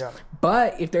sex,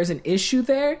 but if there's an issue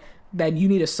there, then you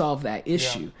need to solve that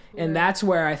issue. And that's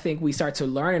where I think we start to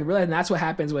learn and realize, and that's what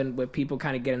happens when people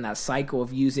kind of get in that cycle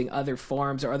of using other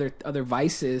forms or other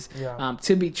vices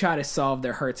to try to solve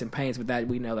their hurts and pains. But that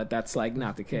we know that's like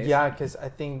not the case. Yeah, because I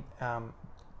think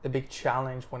the big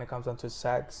challenge when it comes down to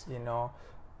sex,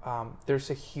 there's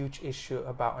a huge issue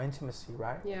about intimacy,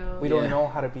 right? We don't know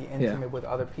how to be intimate with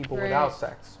other people without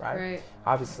sex, right?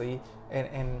 Obviously,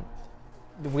 and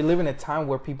we live in a time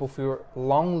where people feel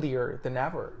lonelier than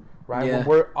ever. Right? When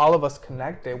we're all of us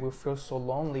connected, we feel so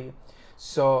lonely.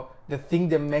 So the thing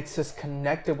that makes us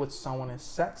connected with someone is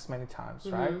sex many times,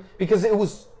 right? Because it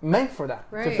was meant for that,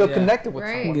 to feel connected with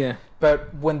someone.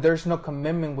 But when there's no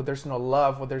commitment, when there's no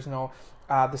love, when there's no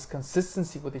this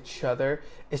consistency with each other,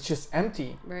 it's just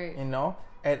empty, and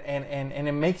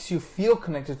it makes you feel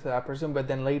connected to that person, but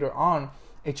then later on,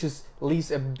 it just leaves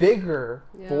a bigger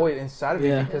void inside of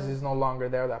you because it's no longer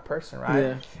there, that person,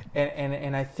 right?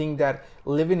 And I think that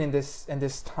living in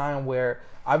this time where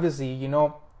obviously,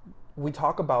 we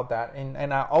talk about that,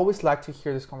 and I always like to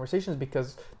hear these conversations,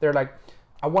 because they're like,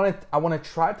 I want to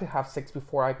try to have sex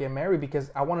before I get married,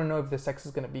 because I want to know if the sex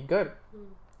is going to be good.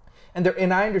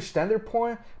 And I understand their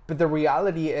point, but the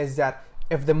reality is that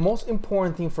if the most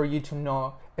important thing for you to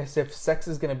know is if sex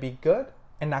is going to be good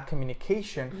and not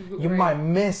communication, you might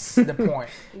miss the point.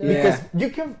 Because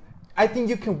I think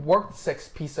you can work the sex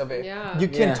piece of it. You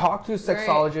can talk to a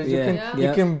sexologist.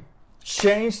 You can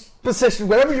change position,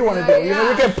 whatever you want to do. You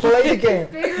know, we can play the game.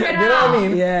 Figure it You know what I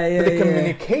mean? Yeah. But the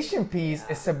communication piece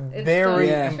is a very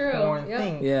true. important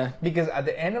thing. Yeah. Because at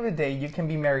the end of the day, you can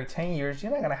be married 10 years.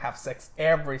 You're not gonna have sex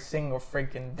every single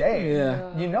freaking day.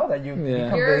 Yeah. You know that you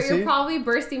become You're busy. probably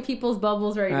bursting people's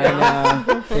bubbles right I now.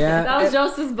 know. Yeah. That was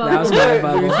Joseph's bubble. That was Yeah,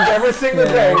 my bubble. every single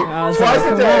day, I was twice like, a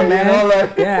come day. on, man. You know,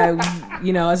 like Yeah,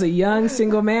 you know, as a young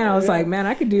single man, I was like, man,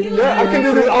 I could do this. I can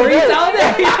do this all day. all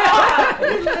day.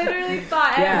 We literally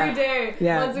thought every day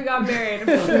once we got married. He's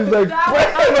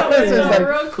like,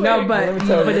 Real quick. No, Let me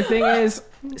tell but you. the thing is,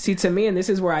 see, to me, and this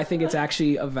is where I think it's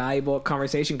actually a valuable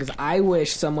conversation, because I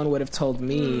wish someone would have told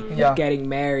me getting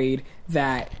married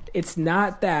that it's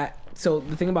not that. So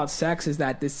the thing about sex is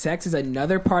that this sex is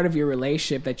another part of your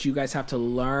relationship that you guys have to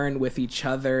learn with each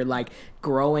other, like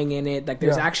growing in it. Like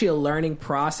there's actually a learning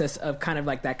process of kind of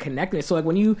like that connectedness. So like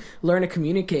when you learn to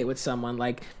communicate with someone,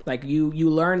 like you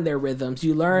learn their rhythms,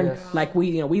 you learn like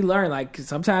we learn, like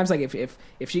sometimes like if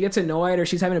she gets annoyed or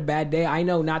she's having a bad day, I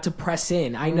know not to press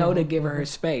in. I know to give her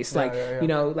space. Like you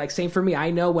know, like same for me. I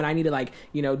know when I need to like,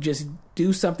 you know, just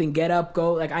do something, get up,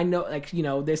 go. Like I know, like, you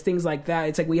know, there's things like that.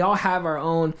 It's like we all have our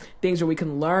own things where we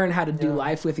can learn how to do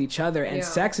life with each other, and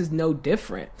sex is no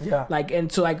different. Like,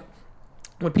 and so like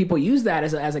when people use that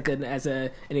as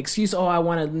an excuse, oh, I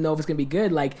want to know if it's gonna be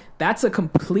good, like that's a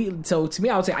complete. So to me,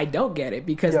 I would say I don't get it,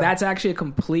 because that's actually a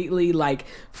completely like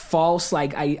false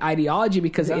like ideology.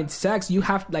 Because in sex, you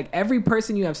have like every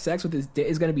person you have sex with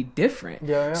is gonna be different.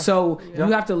 So you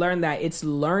have to learn that it's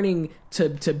learning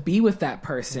to be with that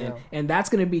person, and that's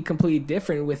going to be completely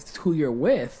different with who you're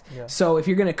with. So if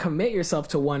you're going to commit yourself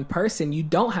to one person, you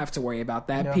don't have to worry about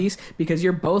that piece, because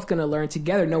you're both going to learn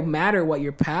together. No matter what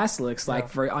your past looks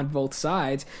like on both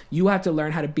sides, you have to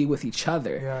learn how to be with each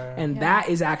other, and that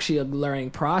is actually a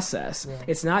learning process.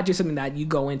 It's not just something that you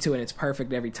go into and it's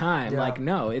perfect every time. Like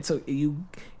no, it's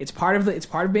part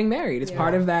of being married. It's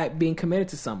part of that being committed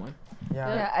to someone.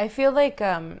 I feel like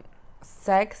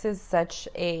sex is such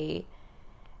a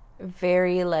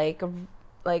very like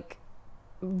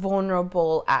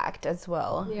vulnerable act as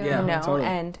well, you know. Totally.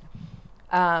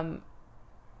 And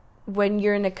when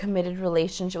you're in a committed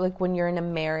relationship, like when you're in a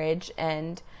marriage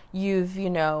and you've, you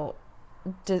know,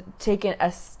 taken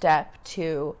a step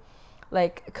to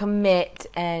like commit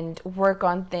and work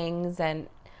on things and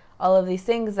all of these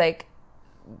things, like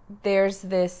there's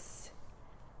this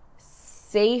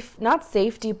not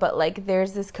safety, but like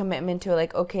there's this commitment to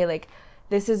like, okay, like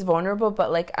this is vulnerable, but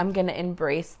like I'm gonna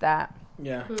embrace that.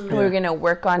 We're gonna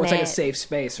work on it. It's like a safe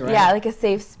space, right? Yeah, like a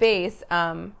safe space.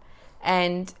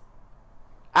 And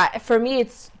for me,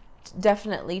 it's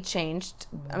definitely changed.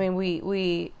 I mean,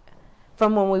 we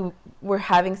from when we were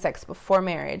having sex before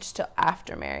marriage to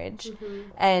after marriage,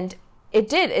 and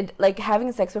it like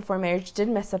having sex before marriage did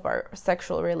mess up our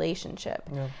sexual relationship,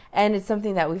 and it's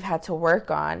something that we've had to work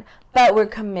on, but we're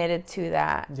committed to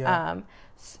that.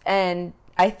 And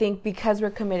I think because we're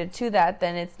committed to that,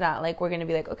 then it's not like we're going to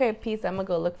be like, okay, peace, I'm going to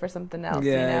go look for something else,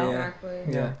 you know?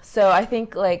 Exactly. So I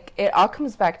think like it all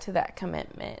comes back to that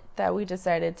commitment that we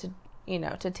decided to, you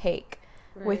know, to take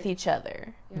with each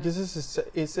other. Because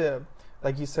it's a,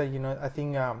 like you said, you know, I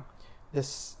think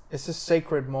this it's a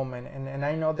sacred moment, and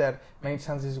I know that many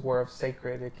times this word of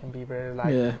sacred, it can be very like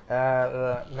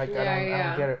I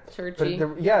don't get it. Churchy.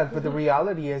 But the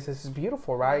reality is this is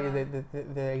beautiful, right?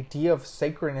 The idea of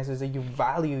sacredness is that you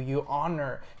value, you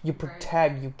honor, you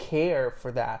protect, you care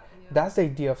for that. That's the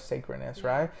idea of sacredness,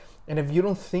 right? And if you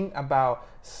don't think about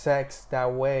sex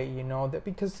that way, you know, that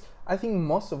because I think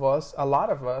most of us, a lot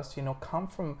of us, you know, come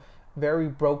from very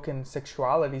broken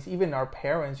sexualities. Even our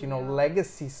parents, you know,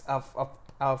 legacies of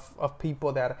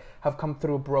people that have come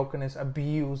through brokenness,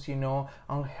 abuse, you know,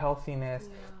 unhealthiness.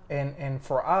 And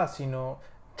for us, you know,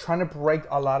 trying to break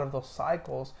a lot of those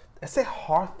cycles, it's a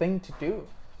hard thing to do.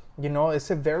 You know,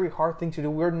 it's a very hard thing to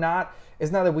do.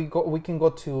 It's not that we can go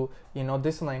to, you know,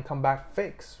 Disneyland and come back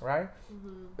fixed, right?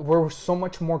 We're so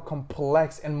much more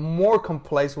complex and more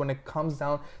complex when it comes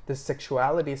down to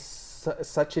sexuality. It's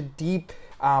such a deep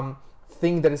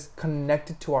thing that is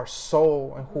connected to our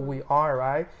soul and who we are,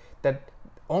 right? That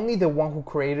only the one who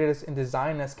created us and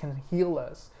designed us can heal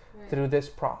us through this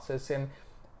process.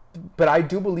 But I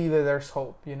do believe that there's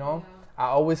hope, you know? I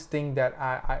always think that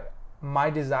my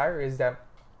desire is that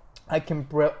I can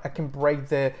break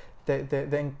the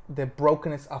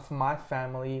brokenness of my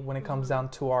family when it comes down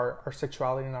to our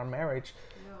sexuality and our marriage,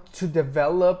 to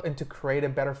develop and to create a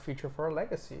better future for our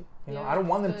legacy. You know, I don't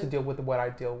want them to deal with what I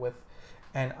deal with.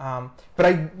 And but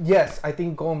I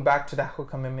think going back to that whole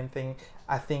commitment thing,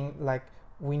 I think like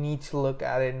we need to look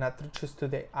at it not just through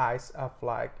the eyes of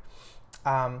like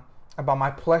about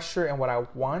my pleasure and what I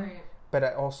want, but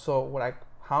I also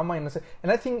how am I gonna say?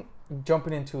 And I think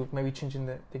jumping into maybe changing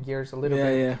the gears a little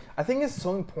bit. I think it's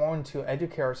so important to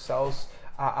educate ourselves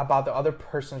about the other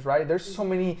persons, right? There's so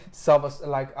many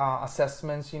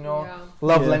assessments,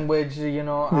 love language,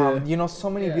 so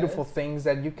many beautiful things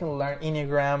that you can learn.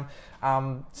 Enneagram,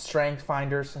 strength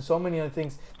finders, and so many other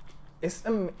things.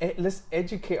 Let's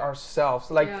educate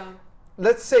ourselves.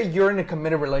 Let's say you're in a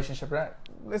committed relationship, right?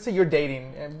 Let's say you're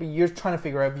dating and you're trying to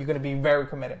figure out if you're going to be very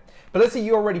committed. But let's say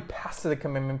you already passed the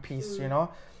commitment piece,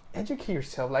 Educate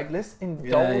yourself. Let's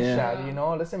indulge that,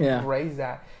 Let's embrace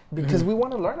that. Because we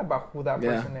want to learn about who that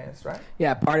person is, right?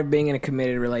 Yeah, part of being in a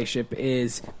committed relationship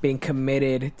is being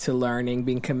committed to learning,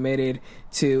 being committed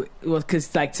to... Well, because,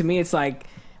 to me, it's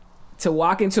to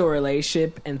walk into a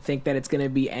relationship and think that it's going to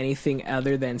be anything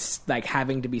other than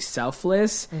having to be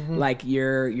selfless,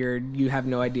 you have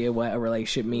no idea what a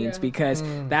relationship means, because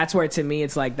that's where, to me,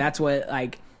 it's that's what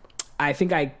I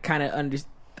think I kind of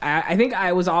I think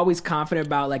I was always confident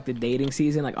about the dating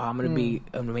season, I'm gonna be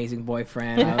an amazing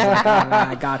boyfriend. I was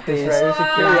I got this.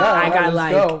 I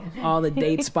got all the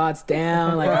date spots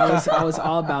down. I was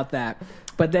all about that.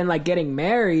 But then getting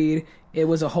married, it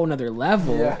was a whole nother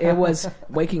level. It was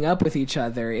waking up with each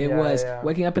other. It was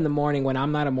waking up in the morning when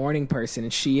I'm not a morning person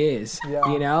and she is,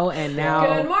 and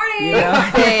now. Good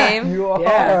morning. Same. You are.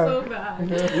 Yeah. So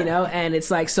bad. And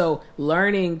it's so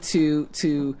learning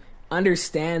to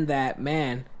understand that,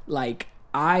 man,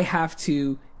 I have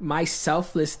to, my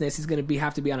selflessness is going to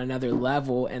have to be on another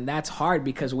level, and that's hard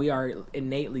because we are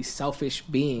innately selfish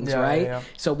beings, right?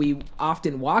 So we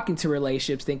often walk into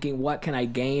relationships thinking, what can I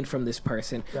gain from this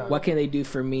person? What can they do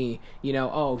for me?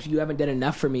 Oh, you haven't done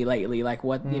enough for me lately.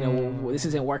 What, this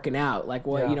isn't working out. What,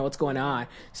 what's going on?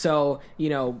 So,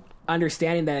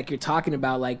 understanding that you're talking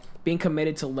about being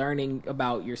committed to learning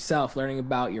about yourself, learning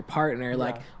about your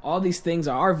partner, all these things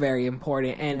are very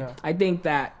important. And I think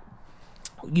that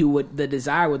the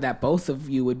desire would that both of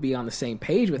you would be on the same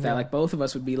page with that. Both of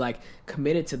us would be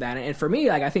committed to that. And for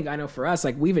me, I think I know for us,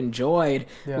 we've enjoyed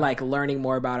learning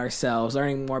more about ourselves,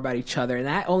 learning more about each other, and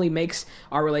that only makes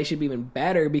our relationship even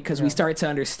better because we start to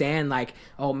understand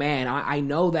oh man, I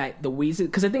know that the reason,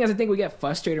 because I think we get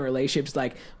frustrated in relationships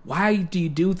why do you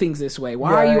do things this way?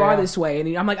 Why are you this way?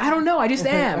 And I'm I don't know, I just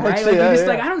am, right? Actually, you're just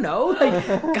I don't know,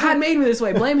 God made me this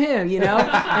way, blame him,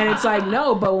 and it's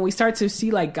no, but when we start to see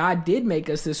God did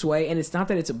make us this way, and it's not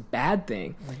that it's a bad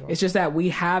thing, it's just that we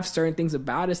have certain things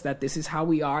about us that this is how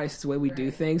we are, this is the way we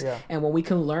do things, and when we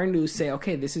can learn to say,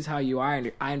 okay, this is how you are,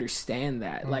 and I understand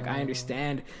that, I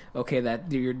understand, okay,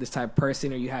 that you're this type of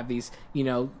person, or you have these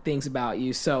things about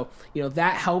you, so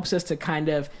that helps us to kind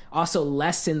of also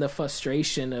lessen the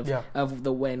frustration of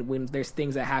the when there's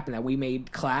things that happen that we may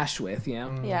clash with,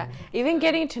 even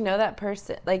getting to know that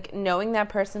person, knowing that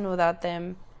person without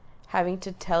them having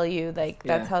to tell you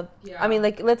that's how I mean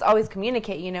let's always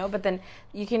communicate, but then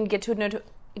you can get to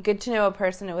know a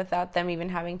person without them even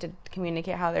having to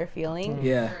communicate how they're feeling.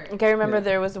 I remember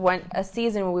there was a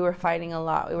season where we were fighting a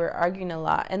lot, we were arguing a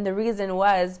lot, and the reason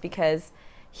was because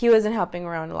he wasn't helping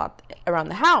around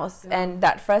the house, and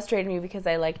that frustrated me because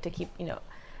I like to keep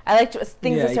I like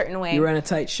things a certain way. You run a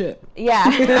tight ship.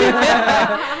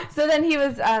 Yeah. So then he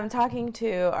was talking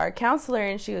to our counselor,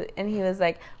 and he was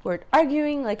we're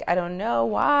arguing, I don't know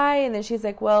why. And then she's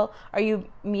well, are you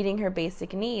meeting her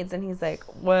basic needs? And he's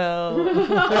well,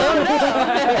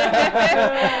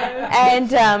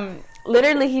 and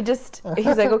literally he's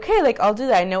okay, I'll do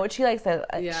that. I know what she likes.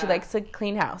 She likes to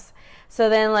clean house. So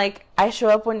then I show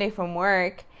up one day from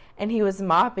work, and he was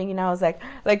mopping, and I was like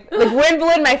wind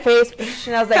blew in my face,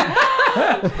 and I was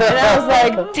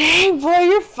dang boy,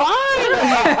 you're fine.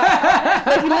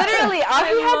 Literally, all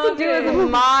he had to do was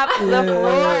mop the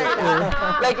floor.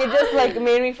 It just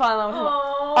made me fall in love with him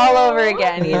all over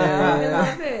again. I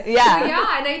love it.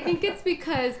 Yeah, and I think it's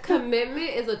because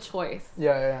commitment is a choice.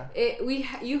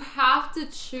 You have to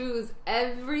choose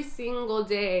every single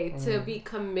day to be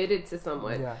committed to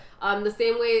someone. The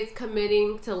same way as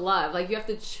committing to love. You have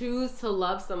to choose to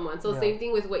love someone. So same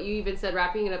thing with what you even said,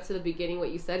 wrapping it up to the beginning, what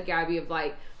you said, Gabby, of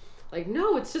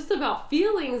no, it's just about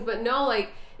feelings, but no,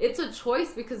 it's a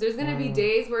choice, because there's going to be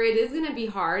days where it is going to be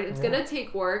hard. It's going to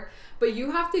take work, but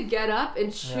you have to get up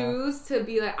and choose to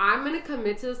be I'm going to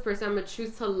commit to this person. I'm going to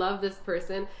choose to love this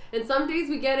person. And some days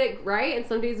we get it right, and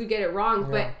some days we get it wrong,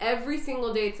 but every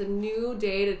single day it's a new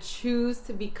day to choose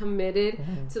to be committed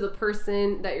to the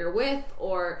person that you're with,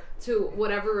 or to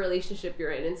whatever relationship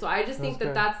you're in. And so I just think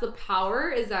that's the power,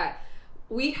 is that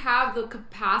we have the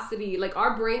capacity, like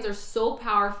our brains are so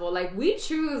powerful. Like we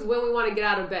choose when we want to get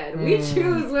out of bed. We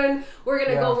choose when we're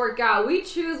going to go work out. We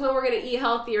choose when we're going to eat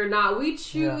healthy or not. We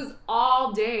choose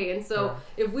all day. And so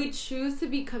if we choose to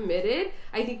be committed,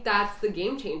 I think that's the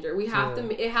game changer. We have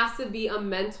to, it has to be a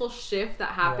mental shift that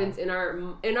happens in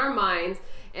our minds,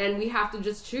 and we have to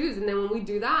just choose. And then when we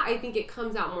do that, I think it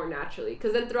comes out more naturally.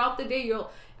 Because then throughout the day,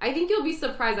 I think you'll be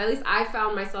surprised. At least I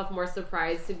found myself more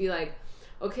surprised to be like,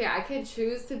 okay, I could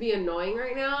choose to be annoying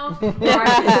right now, or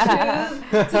I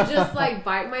could choose to just like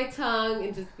bite my tongue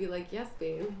and just be like, yes,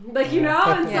 babe. Like, you know?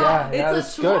 And so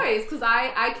it's a choice, because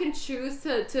I can choose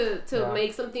to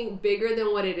make something bigger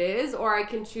than what it is, or I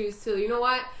can choose to, you know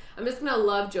what? I'm just going to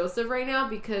love Joseph right now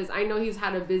because I know he's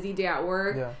had a busy day at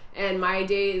work and my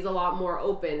day is a lot more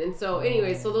open. And so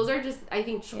anyway, so those are just, I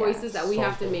think, choices that we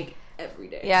have to make every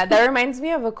day. Yeah, that reminds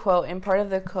me of a quote, and part of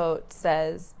the quote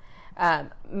says,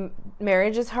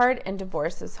 marriage is hard and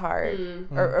divorce is hard,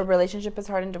 or a relationship is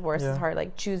hard and divorce is hard.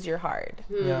 Like, choose your hard.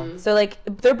 So like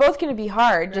they're both going to be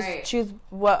hard, just choose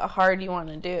what hard you want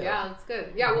to do. Yeah, that's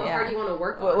good. What hard do you want to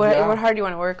work on? What hard do you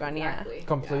want to work on? Exactly.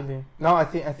 Completely. No, I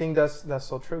think that's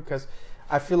so true, because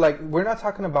I feel like we're not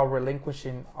talking about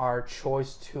relinquishing our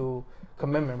choice to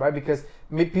commitment, right? Because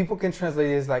people can translate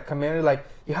it as like commitment, like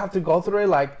you have to go through it,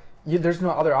 like there's no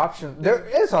other option. There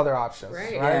is other options,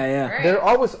 right? Yeah. Right. There are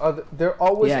always other you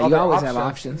always options. have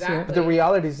options. Exactly. But the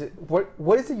reality is,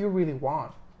 what is it you really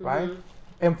want, right?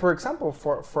 And for example,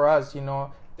 for us, you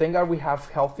know, thank God we have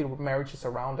healthy marriages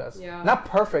around us. Not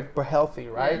perfect, but healthy,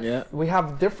 right? Yeah. We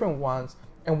have different ones,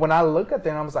 and when I look at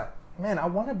them, I was like, man, I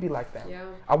want to be like them.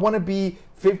 I want to be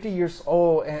 50 years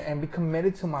old and be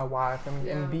committed to my wife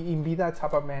and be that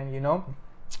type of man, you know?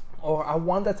 Or I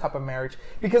want that type of marriage.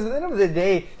 Because at the end of the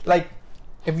day, like,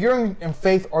 if you're in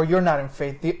faith or you're not in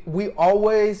faith, we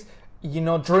always, you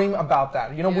know, dream about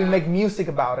that. You know, we make music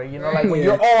about it. You know, like when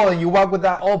you're old and you walk with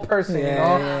that old person, you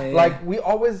know? Like, we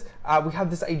always, we have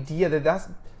this idea that's,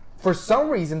 for some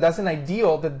reason, that's an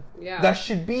ideal that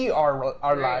should be our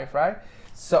life, right?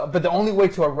 So, but the only way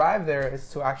to arrive there is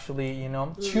to actually, you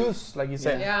know, choose, like you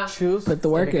said, choose. Put the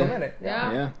work in.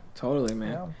 Yeah, totally,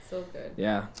 man. Yeah. So good.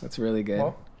 Yeah, that's really good.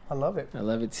 Well, I love it. I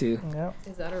love it too. Yeah.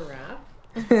 Is that a wrap?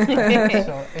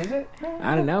 So, is it?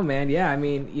 I don't know, man. Yeah, I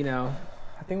mean, you know,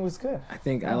 I think it was good. I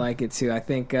think I like it too. I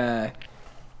think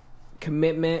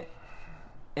commitment,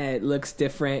 it looks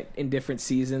different in different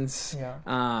seasons.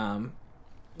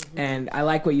 And I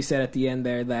like what you said at the end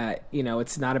there, that, you know,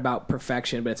 it's not about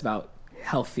perfection, but it's about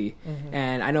healthy.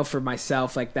 And I know for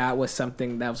myself, like, that was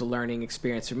something that was a learning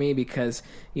experience for me, because,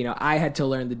 you know, I had to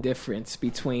learn the difference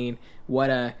between what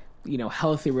a, you know,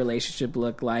 healthy relationship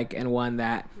looked like and one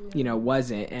that, you know,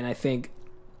 wasn't. And I think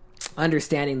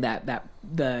understanding that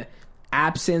the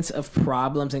absence of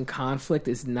problems and conflict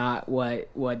is not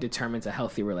what determines a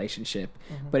healthy relationship,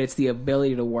 but it's the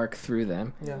ability to work through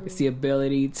them. It's the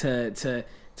ability to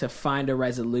find a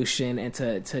resolution and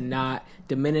to not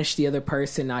diminish the other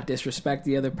person, not disrespect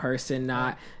the other person,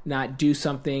 not do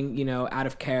something, you know, out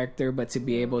of character, but to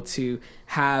be able to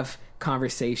have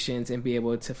conversations and be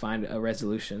able to find a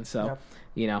resolution. So,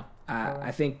 you know,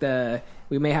 I think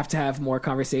we may have to have more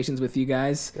conversations with you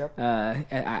guys.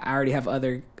 I already have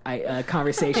other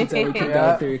conversations that we can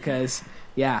go through, because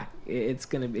it's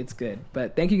good.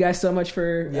 But thank you guys so much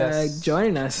for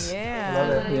joining us.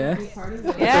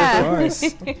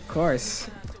 Of course.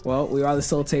 Well, we are the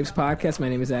Soul Tapes Podcast. My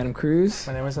name is Adam Cruz.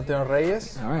 My name is Antonio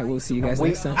Reyes. All right, we'll see you guys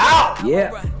next time.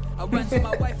 I run to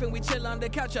my wife and we chill on the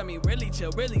couch. I mean, really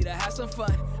chill, really to have some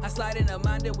fun. I slide in her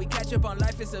mind and we catch up on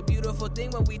life. It's a beautiful thing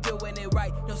when we doing it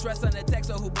right. No stress on the text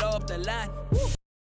or who blow up the line.